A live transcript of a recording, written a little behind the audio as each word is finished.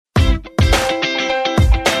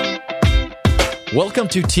Welcome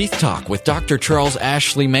to Teeth Talk with Dr. Charles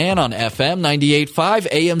Ashley Mann on FM 98.5,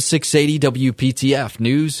 AM 680 WPTF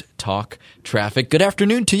News, Talk, Traffic. Good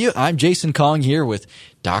afternoon to you. I'm Jason Kong here with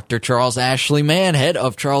Dr. Charles Ashley Mann, head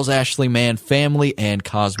of Charles Ashley Mann Family and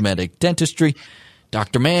Cosmetic Dentistry.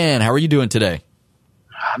 Dr. Mann, how are you doing today?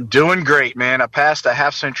 I'm doing great, man. I passed a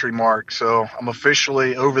half-century mark, so I'm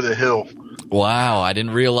officially over the hill. Wow, I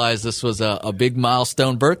didn't realize this was a big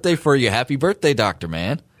milestone birthday for you. Happy birthday, Dr.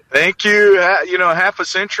 Mann. Thank you. You know, half a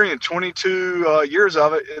century and 22 years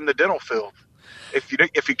of it in the dental field.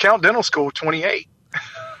 If you count dental school, 28.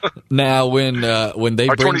 Now, when they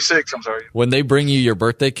or bring 26, I'm sorry. When they bring you your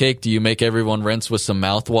birthday cake, do you make everyone rinse with some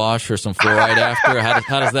mouthwash or some fluoride after?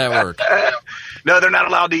 How does that work? No, they're not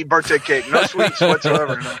allowed to eat birthday cake. No sweets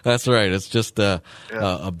whatsoever. No. That's right. It's just a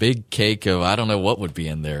big cake of, I don't know what would be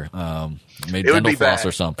in there. Maybe it would dental be floss bad.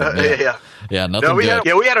 or something. Yeah, nothing no, we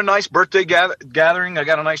good. had a nice birthday gathering. I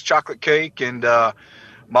got a nice chocolate cake, and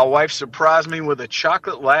my wife surprised me with a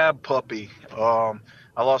chocolate lab puppy. I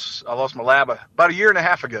lost my lab about a year and a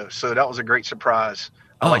half ago, so that was a great surprise.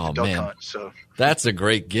 I like the duck hunt. So that's a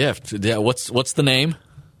great gift. Yeah, what's the name?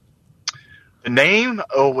 The name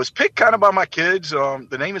was picked kind of by my kids.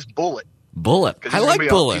 The name is Bullet. Bullet. I like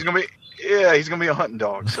Bullet. He's gonna be a hunting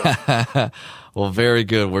dog. So. Well, very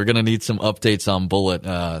good. We're going to need some updates on Bullet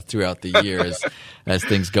throughout the year as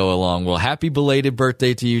things go along. Well, happy belated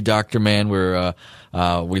birthday to you, Dr. Mann.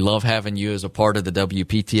 We love having you as a part of the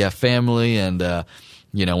WPTF family, and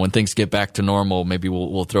when things get back to normal, maybe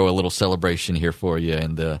we'll throw a little celebration here for you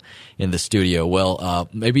in the studio. Well,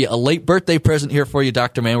 maybe a late birthday present here for you,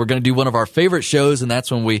 Dr. Mann. We're going to do one of our favorite shows, and that's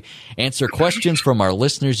when we answer questions from our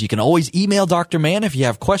listeners. You can always email Dr. Mann if you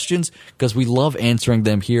have questions, because we love answering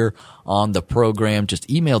them here on the program. Just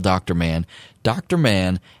email Dr. Mann,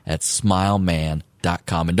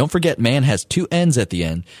 drmann@smileman.com. And don't forget, Mann has two N's at the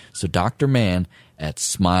end, so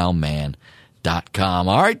drmann@smileman.com.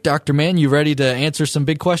 All right, Dr. Mann, you ready to answer some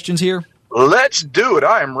big questions here? Let's do it.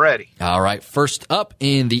 I am ready. All right. First up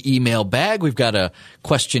in the email bag, we've got a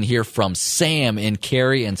question here from Sam in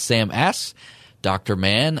Cary, and Sam asks, Dr.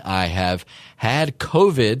 Mann, I have had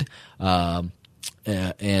COVID, and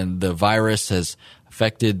the virus has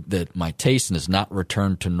affected my taste and has not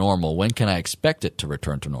returned to normal. When can I expect it to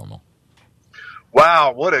return to normal?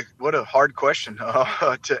 Wow, what a hard question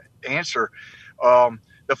to answer.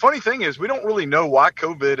 The funny thing is, we don't really know why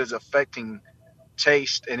COVID is affecting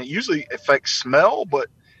taste, and it usually affects smell. But,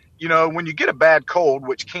 when you get a bad cold,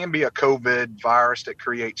 which can be a COVID virus that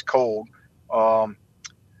creates cold, a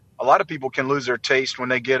lot of people can lose their taste when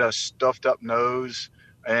they get a stuffed up nose,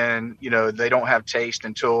 and, they don't have taste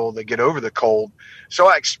until they get over the cold. So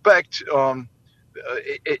I expect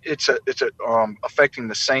it's affecting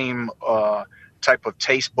the same type of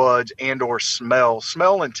taste buds and or smell.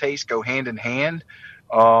 Smell and taste go hand in hand.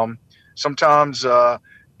 Sometimes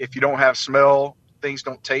if you don't have smell, things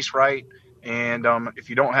don't taste right. And if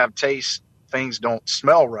you don't have taste, things don't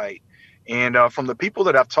smell right. And from the people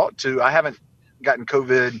that I've talked to, I haven't gotten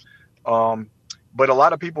COVID, but a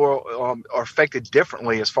lot of people are affected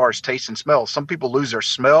differently as far as taste and smell. Some people lose their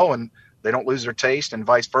smell and they don't lose their taste, and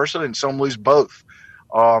vice versa, and some lose both.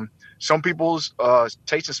 Some people's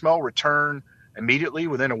taste and smell return immediately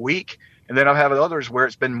within a week. And then I've had others where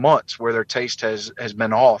it's been months where their taste has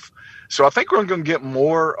been off. So I think we're going to get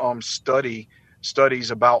more studies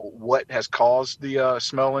about what has caused the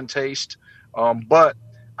smell and taste. But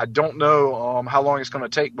I don't know how long it's going to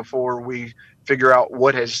take before we figure out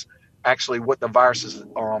what the virus has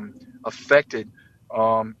affected.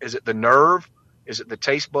 Is it the nerve? Is it the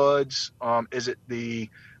taste buds? Is it the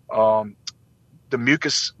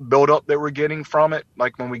mucus buildup that we're getting from it,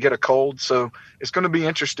 like when we get a cold? So it's going to be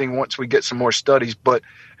interesting once we get some more studies. But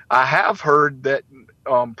I have heard that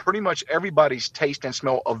pretty much everybody's taste and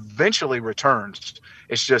smell eventually returns.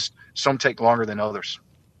 It's just some take longer than others.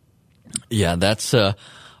 Yeah, that's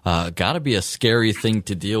got to be a scary thing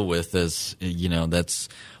to deal with, as that's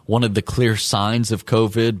one of the clear signs of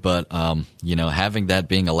COVID, but having that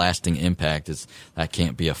being a lasting impact that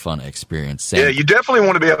can't be a fun experience. Sam, yeah, you definitely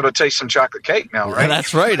want to be able to taste some chocolate cake now, right?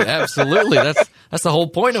 That's right, absolutely. That's the whole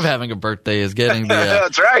point of having a birthday, is getting the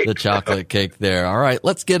that's right. the chocolate cake there. All right,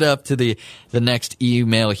 let's get up to the next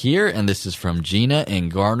email here, and this is from Gina in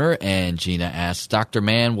Garner, and Gina asks, Dr.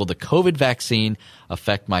 Mann, will the COVID vaccine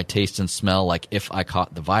affect my taste and smell like if I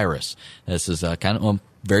caught the virus? This is kind of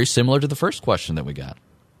very similar to the first question that we got.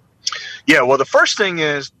 Yeah, well, the first thing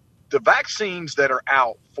is the vaccines that are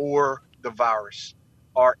out for the virus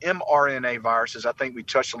are mRNA viruses. I think we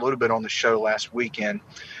touched a little bit on the show last weekend,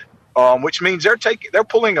 which means they're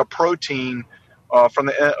pulling a protein from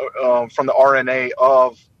the RNA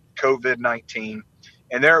of COVID-19,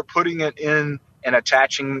 and they're putting it in and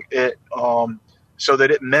attaching it so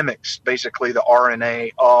that it mimics basically the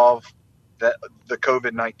RNA of the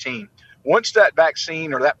COVID-19. Once that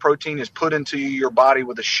vaccine or that protein is put into your body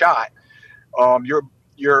with a shot,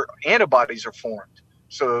 your antibodies are formed.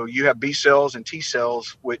 So you have B cells and T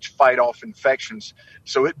cells which fight off infections.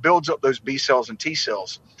 So it builds up those B cells and T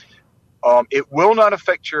cells. It will not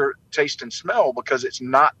affect your taste and smell because it's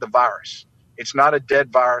not the virus. It's not a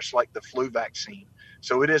dead virus like the flu vaccine.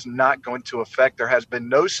 So it is not going to affect. There has been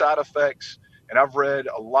no side effects, and I've read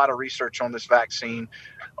a lot of research on this vaccine.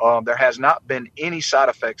 There has not been any side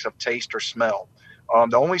effects of taste or smell.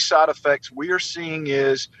 The only side effects we are seeing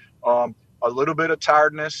is a little bit of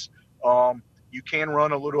tiredness. You can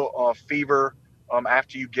run a little fever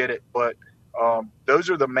after you get it, but those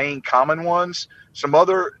are the main common ones. Some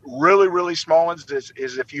other really, really small ones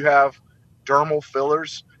is if you have dermal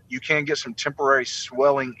fillers, you can get some temporary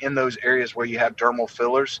swelling in those areas where you have dermal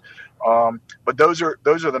fillers. But those are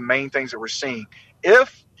the main things that we're seeing.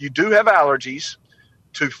 If you do have allergies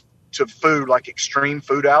to food, like extreme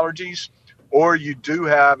food allergies, or you do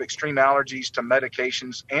have extreme allergies to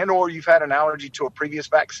medications, and or you've had an allergy to a previous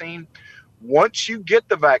vaccine, once you get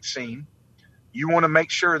the vaccine, you want to make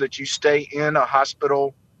sure that you stay in a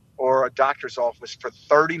hospital or a doctor's office for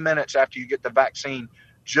 30 minutes after you get the vaccine,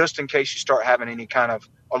 just in case you start having any kind of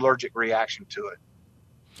allergic reaction to it.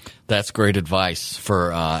 That's great advice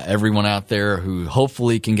for everyone out there who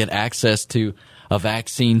hopefully can get access to a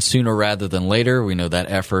vaccine sooner rather than later. We know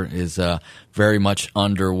that effort is very much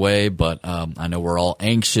underway, but I know we're all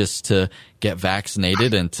anxious to get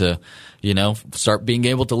vaccinated and to, start being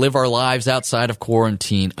able to live our lives outside of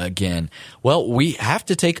quarantine again. Well, we have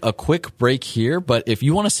to take a quick break here, but if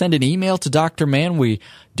you want to send an email to Dr. Mann, we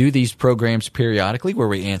do these programs periodically where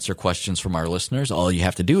we answer questions from our listeners. All you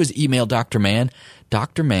have to do is email Dr. Mann,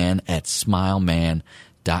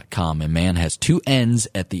 drmann@smileman.com. And man has two N's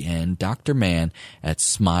at the end,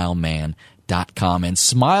 drmann@smileman.com. And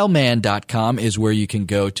smileman.com is where you can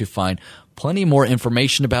go to find plenty more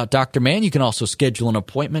information about Dr. Mann. You can also schedule an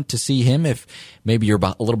appointment to see him if maybe you're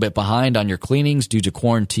a little bit behind on your cleanings due to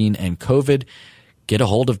quarantine and COVID. Get a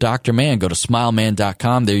hold of Dr. Mann. Go to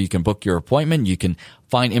smileman.com. There you can book your appointment. You can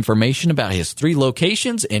find information about his 3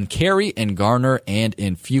 locations in Cary, in Garner, and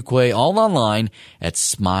in Fuquay, all online at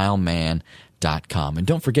smileman.com. And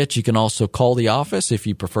don't forget, you can also call the office if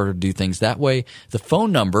you prefer to do things that way. The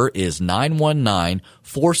phone number is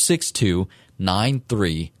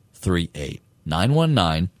 919-462-9338.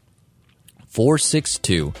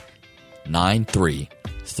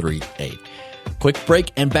 919-462-9338. Quick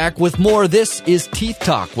break and back with more. This is Teeth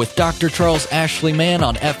Talk with Dr. Charles Ashley Mann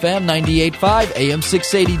on FM 98.5, AM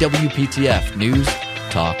 680 WPTF. News,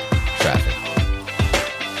 talk, traffic.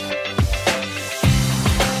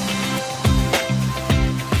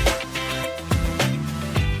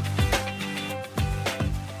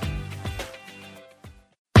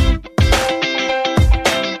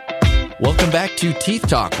 Welcome back to Teeth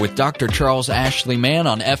Talk with Dr. Charles Ashley Mann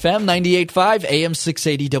on FM 98.5, AM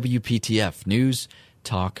 680 WPTF. News,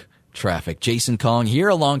 talk, traffic. Jason Kong here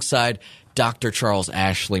alongside Dr. Charles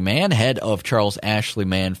Ashley Mann, head of Charles Ashley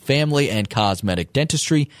Mann Family and Cosmetic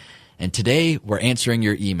Dentistry. And today we're answering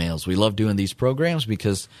your emails. We love doing these programs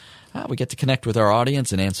because we get to connect with our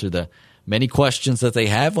audience and answer the many questions that they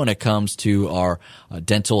have when it comes to our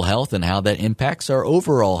dental health and how that impacts our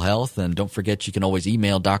overall health. And don't forget, you can always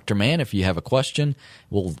email Dr. Mann if you have a question.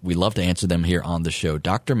 We love to answer them here on the show.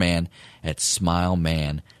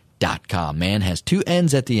 drmann@smileman.com. Mann has two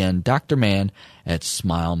N's at the end.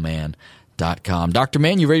 drmann@smileman.com. Dr.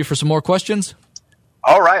 Mann, you ready for some more questions?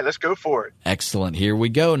 All right, let's go for it. Excellent. Here we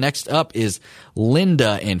go. Next up is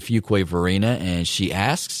Linda in Fuquay Varina, and she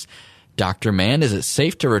asks, Dr. Mann, is it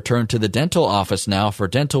safe to return to the dental office now for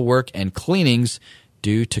dental work and cleanings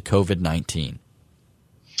due to COVID-19?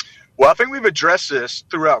 Well, I think we've addressed this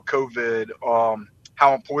throughout COVID,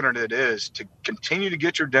 how important it is to continue to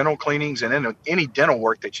get your dental cleanings and any dental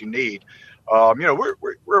work that you need.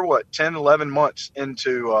 We're what, 10, 11 months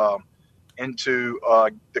into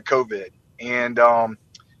the COVID, and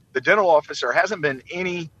the dental office, there hasn't been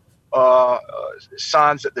any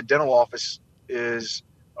signs that the dental office is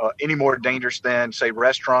any more dangerous than, say,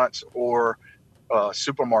 restaurants or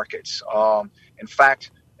supermarkets. In fact,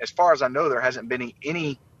 as far as I know, there hasn't been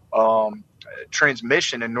any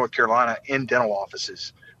transmission in North Carolina in dental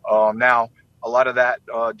offices. Now, a lot of that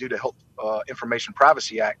due to Health Information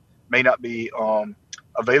Privacy Act may not be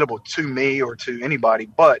available to me or to anybody,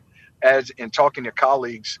 but as in talking to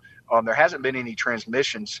colleagues, there hasn't been any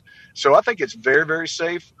transmissions. So I think it's very, very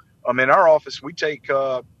safe. In our office, we take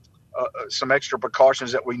some extra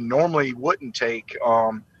precautions that we normally wouldn't take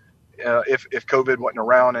if COVID wasn't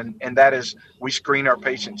around, and that is we screen our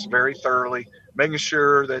patients very thoroughly, making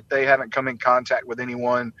sure that they haven't come in contact with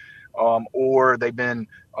anyone or they've been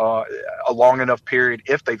a long enough period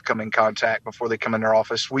if they've come in contact before they come in our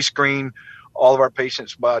office. We screen all of our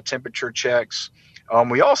patients by temperature checks.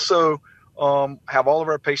 We also have all of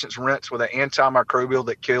our patients rinsed with an antimicrobial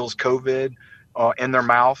that kills COVID in their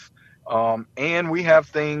mouth. And we have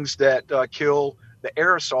things that kill the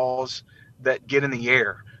aerosols that get in the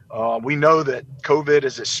air. We know that COVID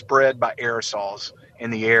is spread by aerosols in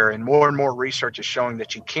the air, and more research is showing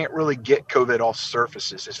that you can't really get COVID off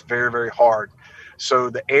surfaces. It's very, very hard. So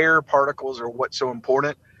the air particles are what's so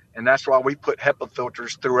important, and that's why we put HEPA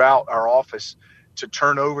filters throughout our office to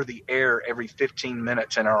turn over the air every 15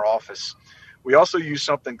 minutes in our office. We also use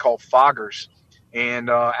something called foggers, and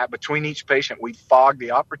between each patient, we fog the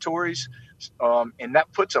operatories, and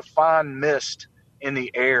that puts a fine mist in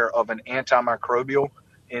the air of an antimicrobial,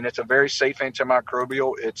 and it's a very safe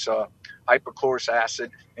antimicrobial. It's hypochlorous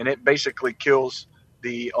acid, and it basically kills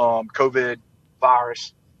the COVID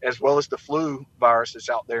virus as well as the flu virus that's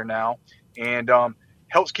out there now, and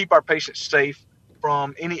helps keep our patients safe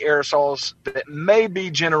from any aerosols that may be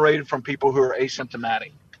generated from people who are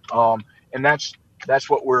asymptomatic. And that's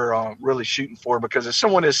what we're really shooting for, because if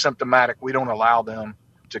someone is symptomatic, we don't allow them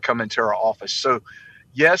to come into our office. So,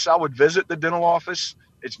 yes, I would visit the dental office.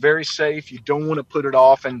 It's very safe. You don't want to put it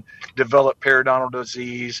off and develop periodontal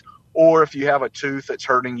disease, or if you have a tooth that's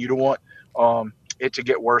hurting, you don't want it to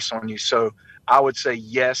get worse on you. So I would say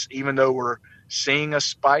yes, even though we're seeing a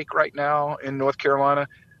spike right now in North Carolina,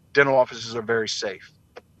 dental offices are very safe.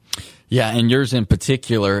 Yeah, and yours in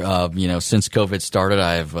particular, since COVID started,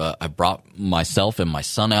 I brought myself and my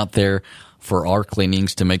son out there for our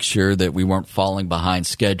cleanings to make sure that we weren't falling behind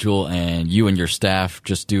schedule. And you and your staff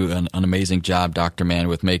just do an amazing job, Dr. Mann,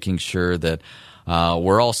 with making sure that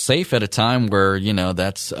we're all safe at a time where,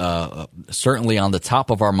 that's certainly on the top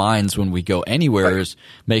of our minds when we go anywhere, right, is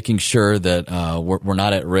making sure that we're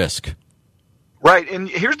not at risk. Right. And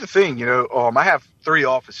here's the thing, I have 3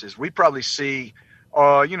 offices. We probably see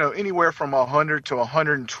anywhere from 100 to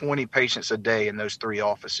 120 patients a day in those 3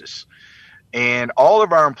 offices. And all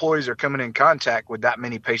of our employees are coming in contact with that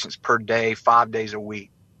many patients per day, 5 days a week,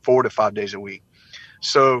 4 to 5 days a week.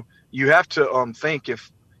 So you have to think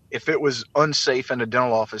if it was unsafe in a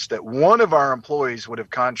dental office that one of our employees would have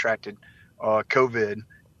contracted COVID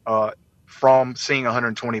from seeing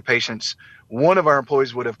 120 patients, one of our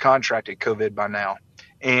employees would have contracted COVID by now.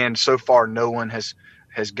 And so far, no one has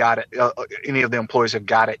got it. Any of the employees have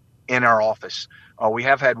got it in our office. We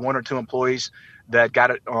have had 1 or 2 employees that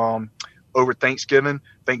got it over Thanksgiving.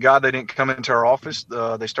 Thank God they didn't come into our office.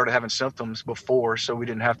 They started having symptoms before, so we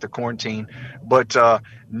didn't have to quarantine. But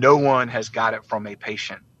no one has got it from a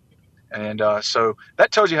patient. And so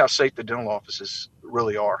that tells you how safe the dental offices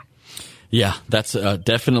really are. Yeah, that's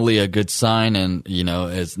definitely a good sign. And,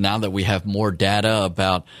 as now that we have more data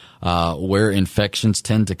about where infections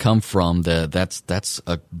tend to come from, that's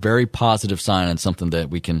a very positive sign and something that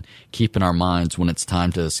we can keep in our minds when it's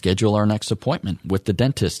time to schedule our next appointment with the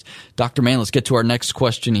dentist. Dr. Mann, let's get to our next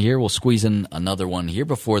question here. We'll squeeze in another one here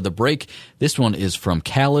before the break. This one is from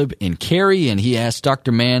Caleb in Cary, and he asks,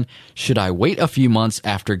 Dr. Mann, should I wait a few months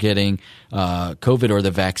after getting COVID or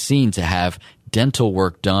the vaccine to have dental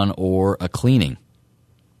work done or a cleaning?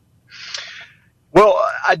 Well,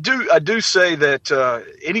 I do say that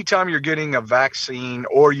anytime you're getting a vaccine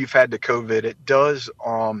or you've had the COVID, it does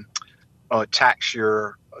tax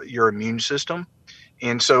your immune system.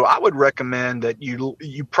 And so I would recommend that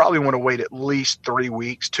you probably want to wait at least 3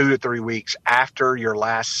 weeks, 2 to 3 weeks after your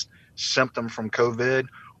last symptom from COVID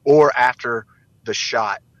or after the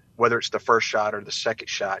shot, whether it's the first shot or the second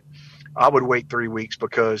shot. I would wait 3 weeks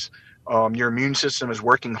because your immune system is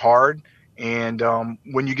working hard. And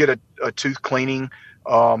when you get a tooth cleaning,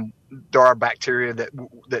 there are bacteria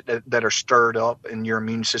that are stirred up, and your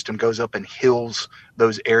immune system goes up and heals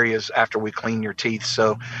those areas after we clean your teeth.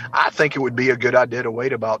 So I think it would be a good idea to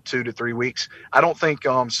wait about 2 to 3 weeks. I don't think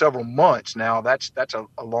several months. Now that's a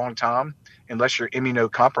long time unless you're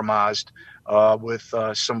immunocompromised with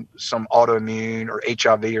some autoimmune or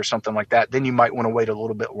HIV or something like that. Then you might want to wait a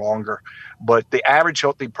little bit longer. But the average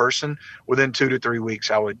healthy person, within 2 to 3 weeks,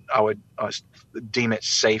 I would deem it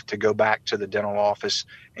safe to go back to the dental office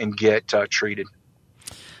and get treated.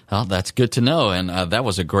 Well, that's good to know. And that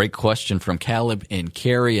was a great question from Caleb in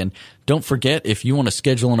Cary. And don't forget, if you want to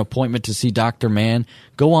schedule an appointment to see Dr. Mann,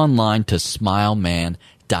 go online to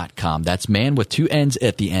SmileMann.com. That's man with 2 N's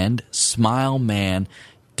at the end, SmileMann.com.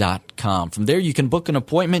 From there, you can book an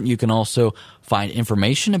appointment. You can also find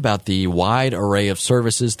information about the wide array of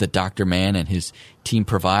services that Dr. Mann and his team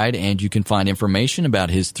provide, and you can find information about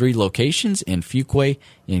his 3 locations in Fuquay,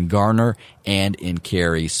 in Garner, and in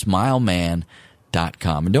Cary,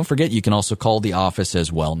 smileman.com. And don't forget, you can also call the office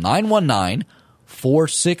as well,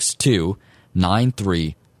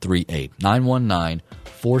 919-462-9338,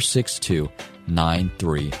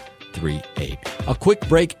 919-462-9338. A quick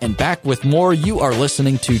break and back with more. You are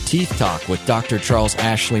listening to Teeth Talk with Dr. Charles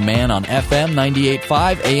Ashley Mann on FM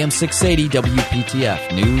 98.5, AM 680,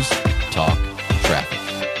 WPTF News, Talk, Traffic.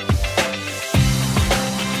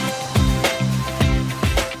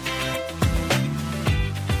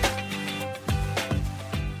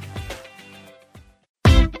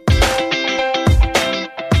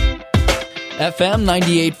 FM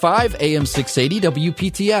 98.5, AM 680,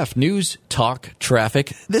 WPTF News, Talk,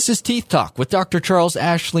 Traffic. This is Teeth Talk with Dr. Charles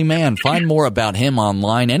Ashley Mann. Find more about him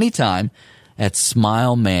online anytime at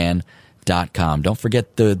smileman.com. Don't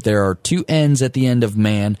forget there are 2 N's at the end of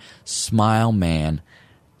man, smileman.com.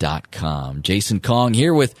 Jason Kong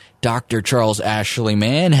here with Dr. Charles Ashley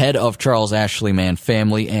Mann, head of Charles Ashley Mann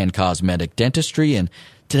Family and Cosmetic Dentistry. And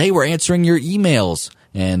today we're answering your emails.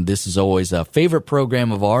 And this is always a favorite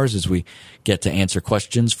program of ours as we get to answer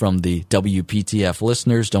questions from the WPTF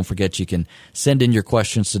listeners. Don't forget you can send in your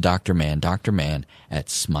questions to Dr. Mann, at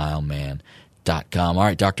smileman.com. All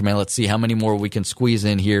right, Dr. Mann, let's see how many more we can squeeze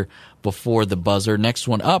in here before the buzzer. Next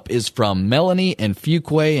one up is from Melanie in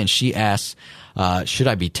Fuquay, and she asks, should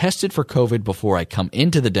I be tested for COVID before I come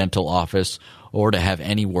into the dental office or to have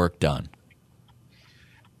any work done?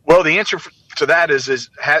 Well, the answer to that is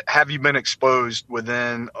have you been exposed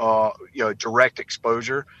within direct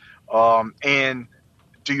exposure, and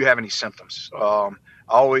do you have any symptoms? I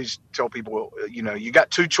always tell people, you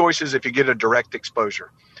got 2 choices if you get a direct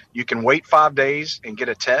exposure. You can wait 5 days and get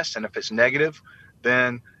a test, and if it's negative,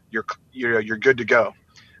 then you're good to go.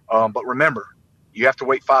 But remember, you have to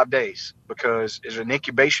wait 5 days because there's an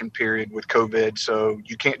incubation period with COVID, so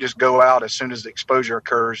you can't just go out as soon as the exposure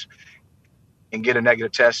occurs and get a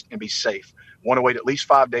negative test and be safe. Want to wait at least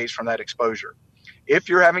 5 days from that exposure. If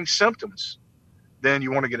you're having symptoms, then you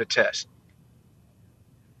want to get a test.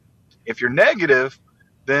 If you're negative,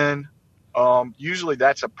 then usually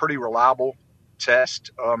that's a pretty reliable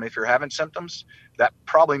test. If you're having symptoms, that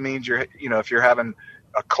probably means if you're having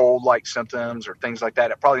a cold-like symptoms or things like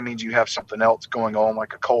that, it probably means you have something else going on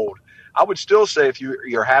like a cold. I would still say if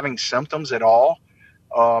you're having symptoms at all,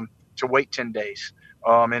 to wait 10 days.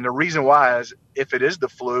 And the reason why is if it is the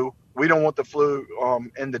flu, we don't want the flu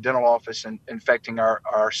in the dental office and infecting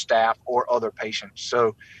our staff or other patients.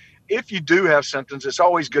 So if you do have symptoms, it's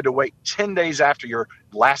always good to wait 10 days after your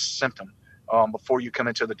last symptom before you come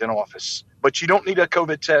into the dental office. But you don't need a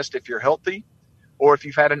COVID test if you're healthy or if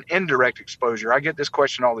you've had an indirect exposure. I get this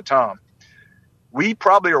question all the time. We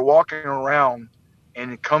probably are walking around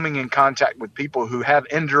and coming in contact with people who have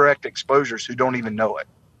indirect exposures who don't even know it.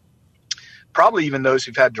 Probably even those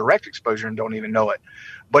who've had direct exposure and don't even know it.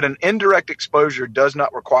 But an indirect exposure does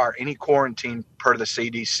not require any quarantine per the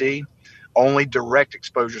CDC, only direct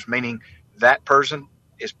exposures, meaning that person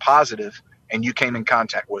is positive and you came in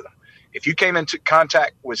contact with them. If you came into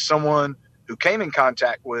contact with someone who came in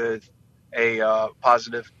contact with a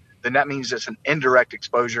positive, then that means it's an indirect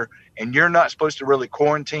exposure and you're not supposed to really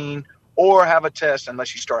quarantine or have a test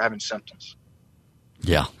unless you start having symptoms.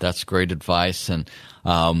 Yeah, that's great advice. And,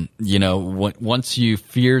 once you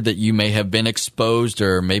fear that you may have been exposed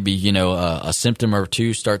or maybe, a symptom or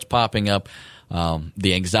 2 starts popping up,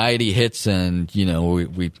 the anxiety hits and,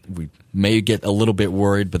 we may get a little bit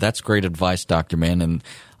worried, but that's great advice, Dr. Mann. And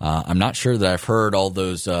I'm not sure that I've heard all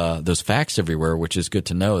those facts everywhere, which is good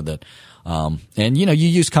to know that. And, you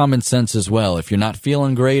use common sense as well. If you're not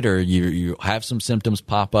feeling great or you have some symptoms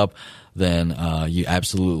pop up, then you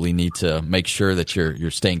absolutely need to make sure that you're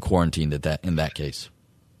staying quarantined in that case.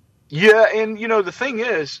 Yeah, and the thing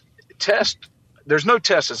is, there's no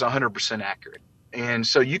test that's 100% accurate, and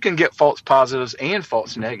so you can get false positives and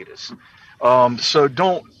false negatives. So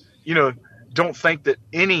don't think that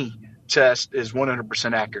any test is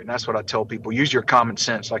 100% accurate. And that's what I tell people. Use your common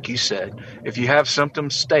sense, like you said. If you have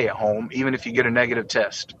symptoms, stay at home, even if you get a negative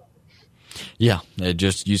test. Yeah,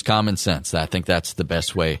 just use common sense. I think that's the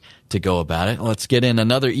best way to go about it. Let's get in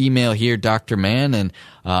another email here, Dr. Mann. And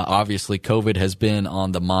obviously, COVID has been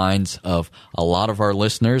on the minds of a lot of our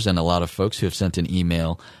listeners and a lot of folks who have sent an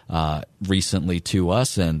email recently to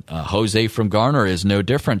us. And Jose from Garner is no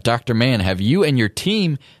different. Dr. Mann, have you and your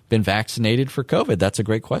team been vaccinated for COVID? That's a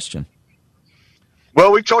great question.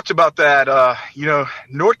 Well, we talked about that.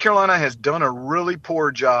 North Carolina has done a really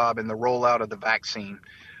poor job in the rollout of the vaccine.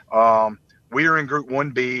 We are in Group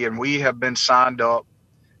 1B, and we have been signed up.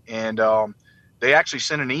 And they actually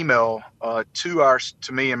sent an email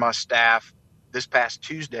to me and my staff this past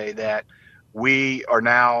Tuesday that we are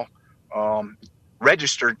now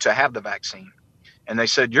registered to have the vaccine. And they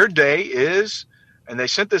said, your day is, and they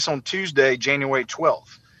sent this on Tuesday, January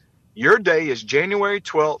 12th. Your day is January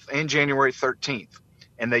 12th and January 13th.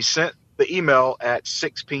 And they sent the email at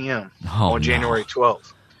 6 p.m. on January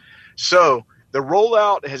 12th. So the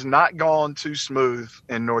rollout has not gone too smooth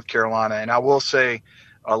in North Carolina. And I will say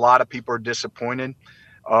a lot of people are disappointed.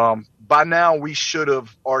 By now, we should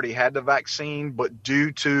have already had the vaccine, but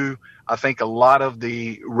due to, I think, a lot of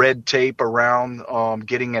the red tape around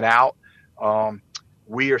getting it out,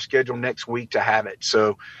 we are scheduled next week to have it.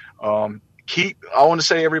 So I want to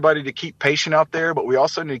say everybody to keep patient out there, but we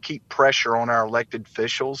also need to keep pressure on our elected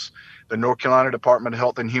officials, the North Carolina Department of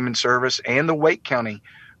Health and Human Service and the Wake County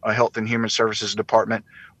Health and Human Services Department.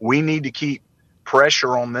 We need to keep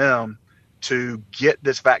pressure on them to get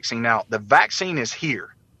this vaccine out. The vaccine is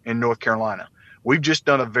here in North Carolina. We've just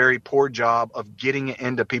done a very poor job of getting it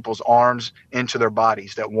into people's arms, into their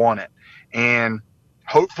bodies that want it. And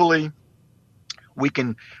hopefully we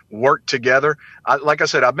can work together. Like I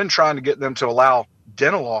said, I've been trying to get them to allow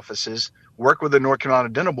dental offices, work with the North Carolina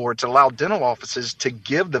Dental Board to allow dental offices to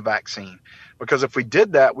give the vaccine. Because if we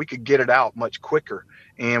did that, we could get it out much quicker.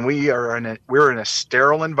 And we're in a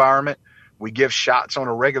sterile environment. We give shots on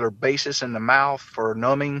a regular basis in the mouth for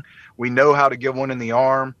numbing. We know how to give one in the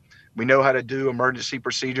arm. We know how to do emergency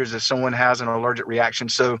procedures if someone has an allergic reaction.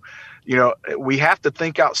 So, we have to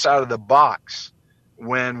think outside of the box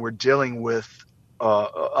when we're dealing with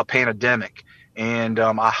a pandemic. And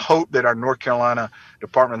I hope that our North Carolina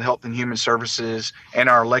Department of Health and Human Services and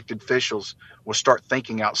our elected officials will start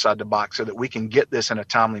thinking outside the box so that we can get this in a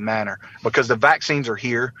timely manner, because the vaccines are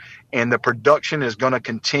here and the production is going to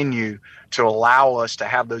continue to allow us to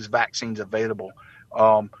have those vaccines available.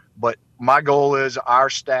 But my goal is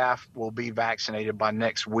our staff will be vaccinated by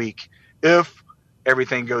next week if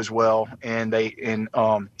everything goes well and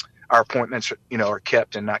our appointments are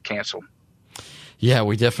kept and not canceled. Yeah,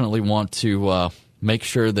 we definitely want to make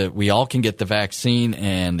sure that we all can get the vaccine,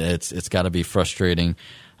 and it's got to be frustrating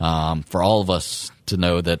for all of us to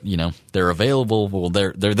know that they're available. Well,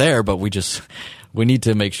 they're there, but we need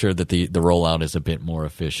to make sure that the rollout is a bit more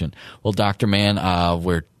efficient. Well, Dr. Mann,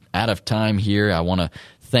 we're out of time here. I want to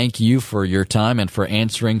thank you for your time and for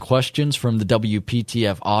answering questions from the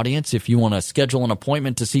WPTF audience. If you want to schedule an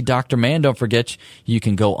appointment to see Dr. Mann, don't forget you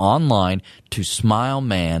can go online to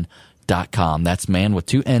SmileMan.com. That's man with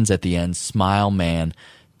two N's at the end,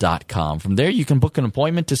 SmileMan.com. From there, you can book an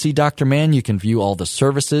appointment to see Dr. Mann. You can view all the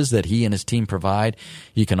services that he and his team provide.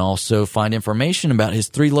 You can also find information about his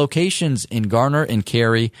 3 locations in Garner, in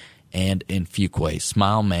Cary, and in Fuquay.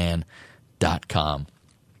 SmileMan.com.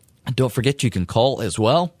 And don't forget, you can call as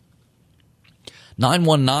well.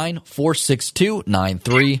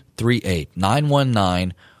 919-462-9338.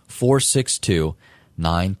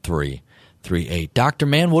 919-462-9338. Dr.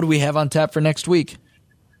 Mann, what do we have on tap for next week?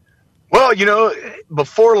 Well,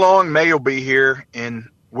 before long, May will be here, and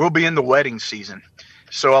we'll be in the wedding season.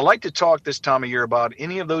 So I like to talk this time of year about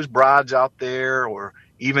any of those brides out there, or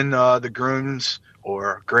even the grooms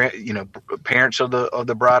or parents of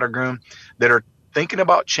the bride or groom that are thinking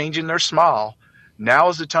about changing their smile. Now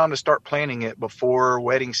is the time to start planning it before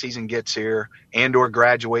wedding season gets here, and or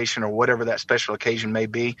graduation or whatever that special occasion may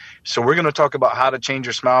be. So we're going to talk about how to change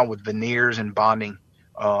your smile with veneers and bonding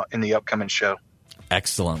in the upcoming show.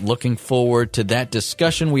 Excellent. Looking forward to that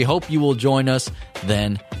discussion. We hope you will join us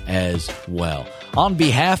then as well. On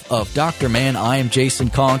behalf of Dr. Mann, I am Jason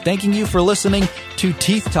Kong, thanking you for listening to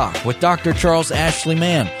Teeth Talk with Dr. Charles Ashley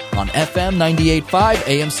Mann on FM 98.5,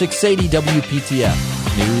 AM 680, WPTF.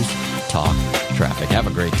 News, Talk, Traffic. Have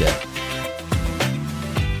a great day.